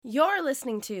You're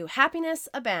listening to Happiness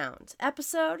Abound,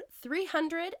 episode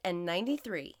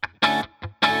 393.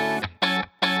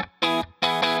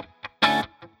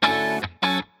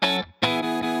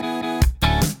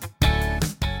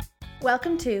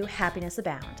 Welcome to Happiness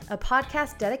Abound, a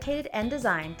podcast dedicated and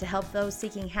designed to help those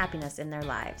seeking happiness in their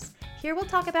lives. Here we'll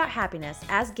talk about happiness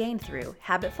as gained through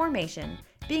habit formation,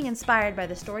 being inspired by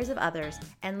the stories of others,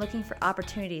 and looking for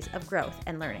opportunities of growth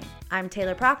and learning. I'm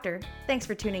Taylor Proctor. Thanks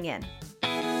for tuning in.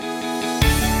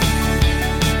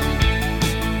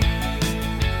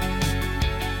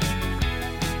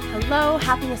 Hello,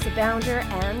 Happiness Abounder,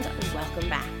 and welcome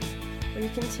back. We're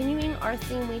continuing our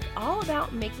theme week all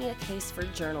about making a case for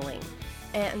journaling.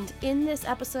 And in this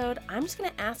episode, I'm just going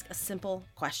to ask a simple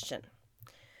question.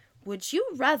 Would you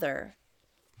rather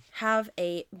have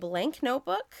a blank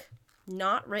notebook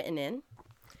not written in,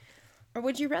 or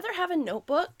would you rather have a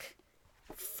notebook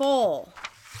full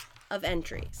of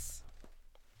entries?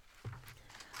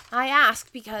 I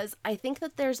ask because I think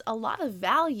that there's a lot of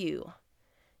value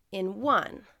in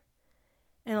one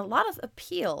and a lot of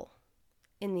appeal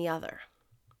in the other.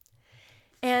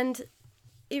 And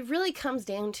it really comes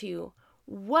down to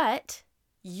what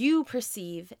you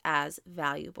perceive as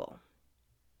valuable.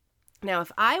 Now,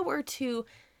 if I were to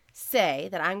say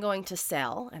that I'm going to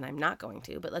sell, and I'm not going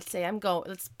to, but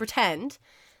let's pretend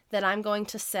that I'm going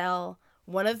to sell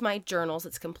one of my journals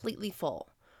that's completely full.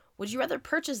 Would you rather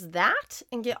purchase that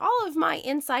and get all of my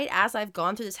insight as I've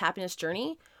gone through this happiness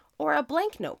journey, or a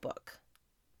blank notebook?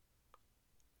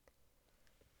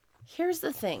 Here's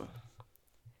the thing.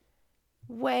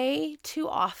 Way too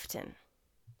often,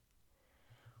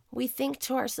 we think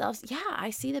to ourselves, yeah, I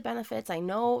see the benefits. I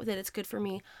know that it's good for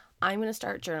me. I'm going to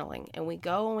start journaling. And we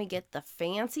go and we get the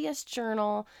fanciest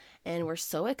journal and we're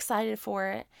so excited for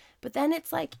it. But then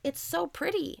it's so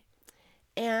pretty.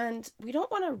 And we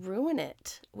don't want to ruin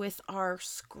it with our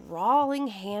scrawling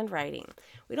handwriting.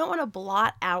 We don't want to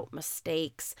blot out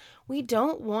mistakes. We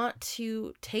don't want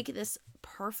to take this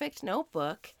perfect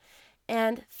notebook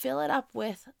and fill it up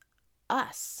with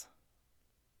us.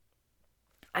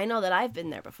 I know that I've been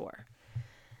there before.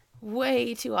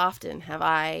 Way too often have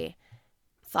I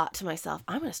thought to myself,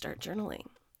 I'm going to start journaling.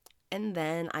 And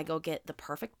then I go get the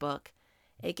perfect book.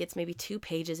 It gets maybe 2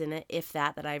 pages in it, if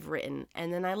that I've written.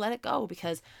 And then I let it go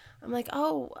because I'm like,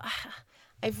 oh,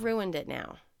 I've ruined it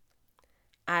now.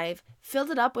 I've filled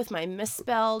it up with my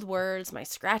misspelled words, my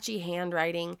scratchy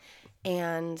handwriting,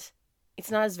 and it's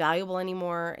not as valuable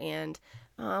anymore. And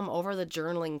over the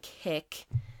journaling kick,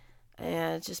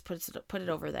 and just put it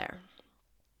over there.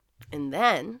 And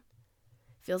then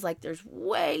feels like there's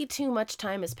way too much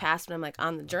time has passed when I'm like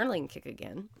on the journaling kick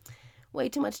again. Way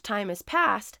too much time has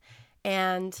passed,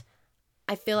 and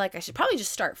I feel like I should probably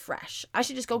just start fresh. I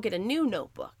should just go get a new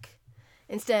notebook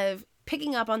instead of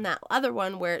picking up on that other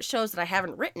one where it shows that I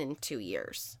haven't written in 2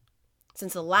 years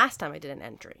since the last time I did an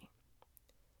entry.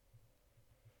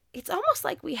 It's almost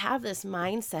like we have this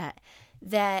mindset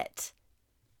that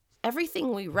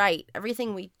everything we write,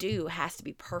 everything we do has to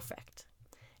be perfect.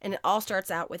 And it all starts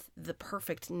out with the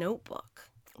perfect notebook,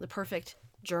 the perfect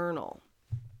journal.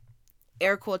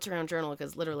 Air quotes around journal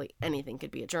because literally anything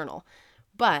could be a journal.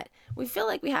 But we feel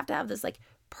like we have to have this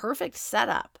perfect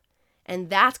setup. And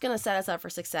that's going to set us up for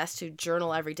success to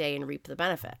journal every day and reap the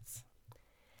benefits.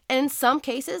 And in some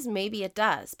cases, maybe it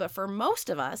does. But for most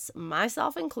of us,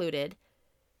 myself included,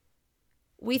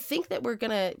 we think that we're going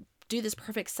to do this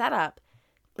perfect setup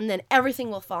and then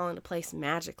everything will fall into place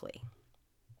magically.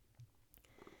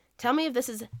 Tell me if this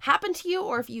has happened to you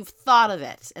or if you've thought of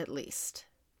it at least.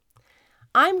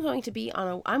 I'm going to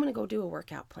go do a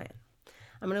workout plan.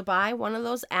 I'm going to buy one of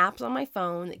those apps on my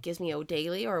phone that gives me a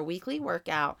daily or a weekly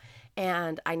workout,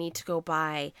 and I need to go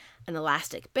buy an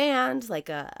elastic band, like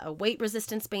a weight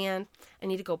resistance band. I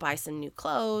need to go buy some new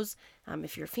clothes.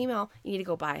 If you're a female, you need to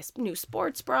go buy a new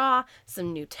sports bra,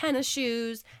 some new tennis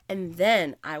shoes, and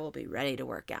then I will be ready to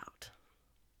work out.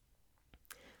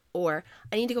 Or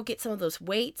I need to go get some of those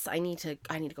weights. I need to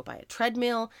go buy a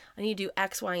treadmill. I need to do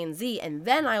X, Y, and Z, and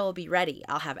then I will be ready.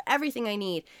 I'll have everything I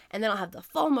need, and then I'll have the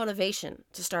full motivation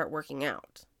to start working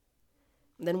out.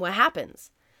 And then what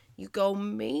happens? You go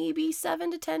maybe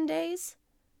 7 to 10 days,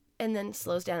 and then it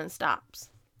slows down and stops.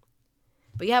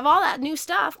 But you have all that new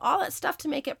stuff, all that stuff to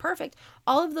make it perfect,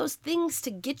 all of those things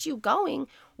to get you going.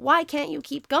 Why can't you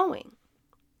keep going?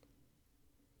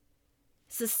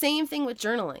 It's the same thing with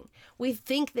journaling. We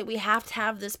think that we have to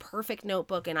have this perfect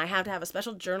notebook, and I have to have a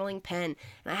special journaling pen,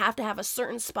 and I have to have a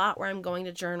certain spot where I'm going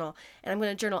to journal, and I'm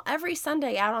going to journal every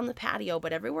Sunday out on the patio,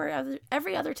 but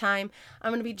every other time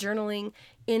I'm going to be journaling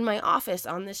in my office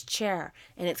on this chair,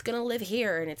 and it's going to live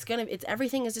here, and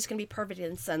everything is just going to be perfect,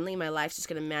 and suddenly my life's just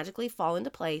going to magically fall into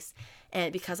place,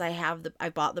 and because I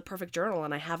bought the perfect journal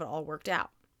and I have it all worked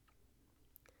out.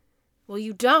 Well,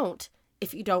 you don't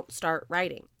if you don't start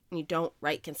writing. And you don't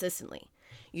write consistently.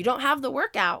 You don't have the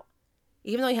workout,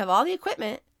 even though you have all the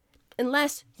equipment,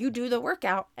 unless you do the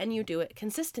workout and you do it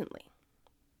consistently,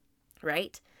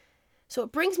 right? So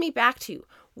it brings me back to,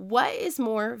 what is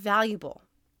more valuable?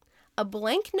 A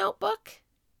blank notebook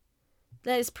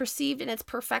that is perceived in its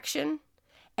perfection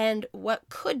and what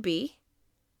could be,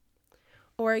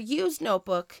 or a used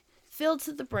notebook filled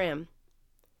to the brim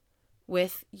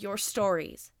with your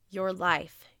stories, your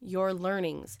life, your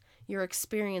learnings, your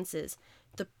experiences,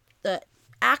 the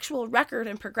actual record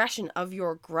and progression of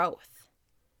your growth.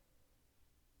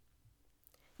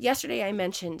 Yesterday I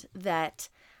mentioned that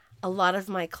a lot of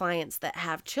my clients that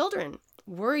have children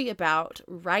worry about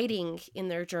writing in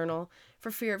their journal for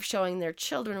fear of showing their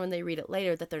children when they read it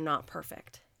later that they're not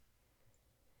perfect.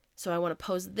 So I want to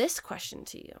pose this question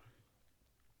to you.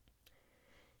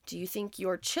 Do you think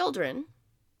your children,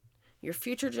 your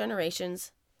future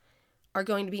generations, are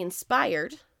going to be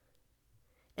inspired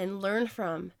and learn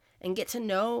from and get to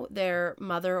know their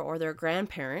mother or their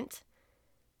grandparent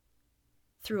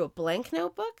through a blank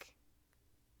notebook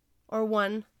or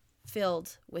one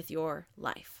filled with your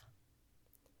life?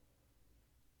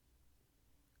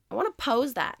 I want to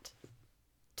pose that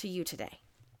to you today,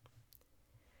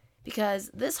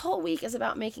 because this whole week is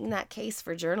about making that case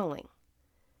for journaling.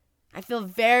 I feel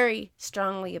very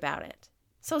strongly about it.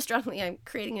 So strongly, I'm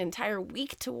creating an entire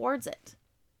week towards it.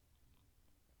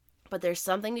 But there's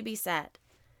something to be said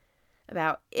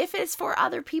about, if it's for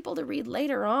other people to read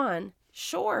later on,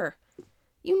 sure.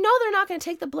 You know they're not going to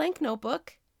take the blank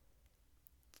notebook.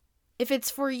 If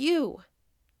it's for you,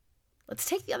 let's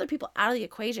take the other people out of the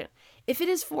equation. If it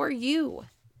is for you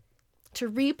to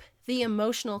reap the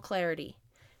emotional clarity,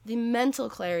 the mental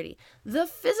clarity, the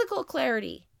physical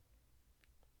clarity,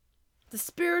 the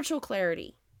spiritual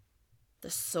clarity, the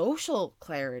social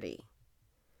clarity,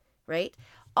 right?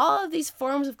 All of these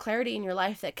forms of clarity in your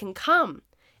life that can come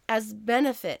as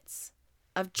benefits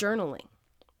of journaling.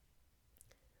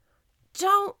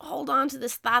 Don't hold on to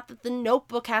this thought that the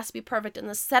notebook has to be perfect and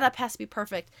the setup has to be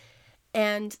perfect.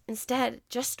 And instead,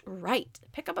 just write.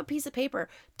 Pick up a piece of paper.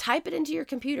 Type it into your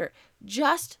computer.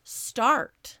 Just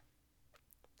start.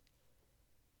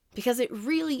 Because it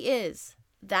really is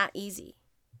that easy.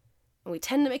 And we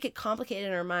tend to make it complicated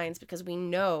in our minds because we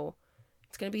know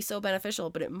it's going to be so beneficial,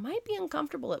 but it might be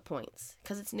uncomfortable at points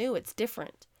because it's new, it's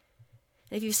different.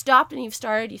 And if you've stopped and you've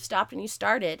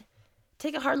started,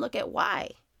 take a hard look at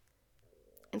why.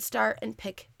 And start and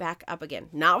pick back up again.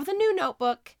 Not with a new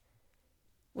notebook,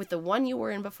 with the one you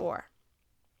were in before.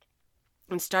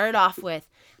 And start it off with,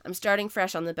 I'm starting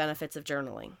fresh on the benefits of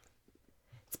journaling.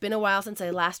 It's been a while since I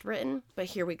last written, but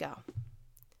here we go.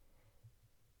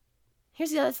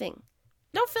 Here's the other thing.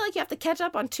 Don't feel like you have to catch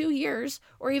up on 2 years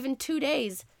or even 2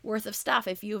 days worth of stuff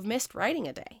if you've missed writing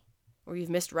a day or you've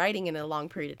missed writing in a long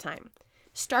period of time.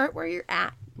 Start where you're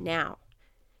at now.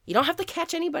 You don't have to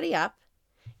catch anybody up.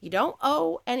 You don't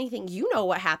owe anything. You know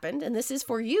what happened, and this is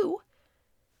for you.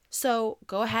 So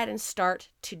go ahead and start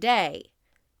today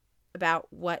about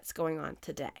what's going on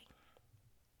today.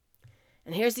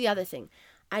 And here's the other thing.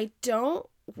 I don't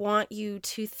want you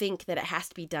to think that it has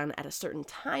to be done at a certain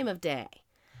time of day.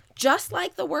 Just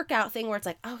like the workout thing where it's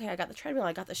like, okay, I got the treadmill,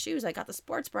 I got the shoes, I got the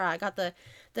sports bra, I got the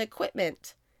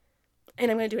equipment, and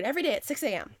I'm going to do it every day at 6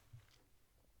 a.m.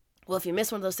 Well, if you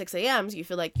miss one of those 6 a.m.s, you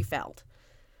feel like you failed.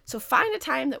 So find a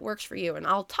time that works for you, and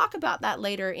I'll talk about that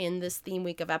later in this theme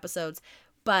week of episodes,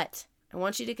 but I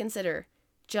want you to consider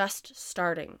just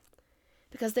starting,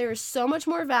 because there is so much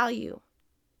more value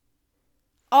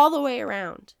all the way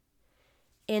around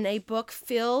in a book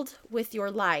filled with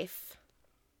your life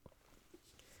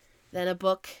than a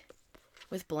book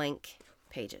with blank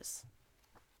pages.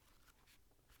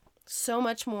 So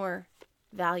much more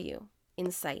value,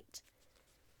 insight,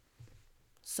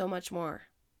 so much more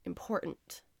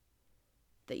important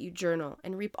that you journal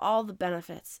and reap all the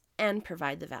benefits and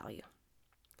provide the value.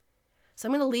 So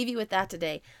I'm going to leave you with that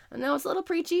today. I know it's a little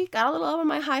preachy, got a little over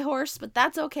my high horse, but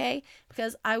that's okay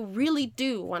because I really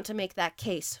do want to make that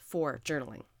case for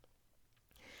journaling.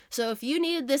 So if you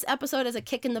needed this episode as a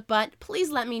kick in the butt, please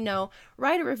let me know.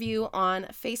 Write a review on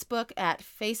Facebook at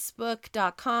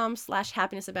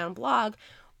facebook.com/happinessaboundblog,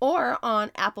 or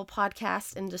on Apple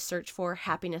Podcasts and just search for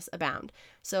Happiness Abound.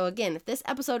 So again, if this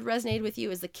episode resonated with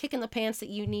you as the kick in the pants that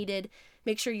you needed,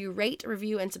 make sure you rate,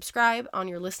 review, and subscribe on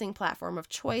your listening platform of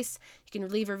choice. You can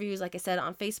leave reviews, like I said,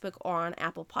 on Facebook or on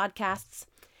Apple Podcasts.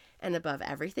 And above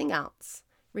everything else,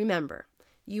 remember,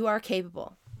 you are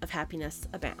capable of happiness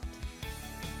abound.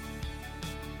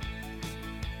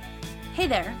 Hey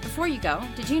there, before you go,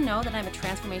 did you know that I'm a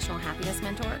transformational happiness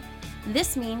mentor?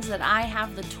 This means that I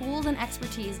have the tools and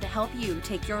expertise to help you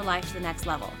take your life to the next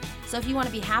level. So if you want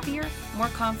to be happier, more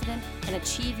confident, and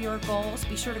achieve your goals,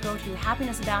 be sure to go to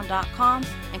happinessabound.com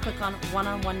and click on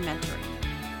one-on-one mentoring.